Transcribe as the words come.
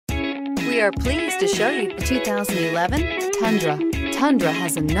We are pleased to show you the 2011 Tundra. Tundra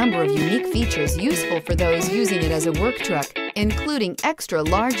has a number of unique features useful for those using it as a work truck, including extra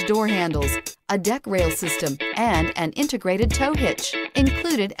large door handles, a deck rail system, and an integrated tow hitch.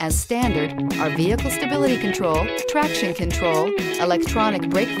 Included as standard are vehicle stability control, traction control, electronic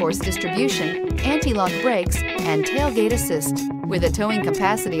brake force distribution, anti-lock brakes, and tailgate assist. With a towing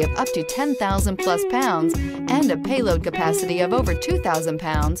capacity of up to 10,000 plus pounds and a payload capacity of over 2,000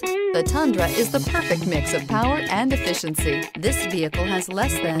 pounds, the Tundra is the perfect mix of power and efficiency. This vehicle has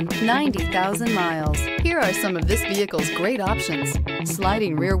less than 90,000 miles. Here are some of this vehicle's great options: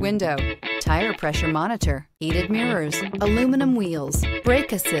 sliding rear window, tire pressure monitor, heated mirrors, aluminum wheels,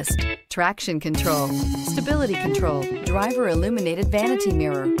 brake assist, traction control, stability control, driver illuminated vanity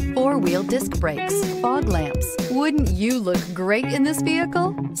mirror, four-wheel disc brakes, fog lamps. Wouldn't you look great in this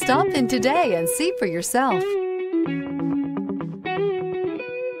vehicle? Stop in today and see for yourself.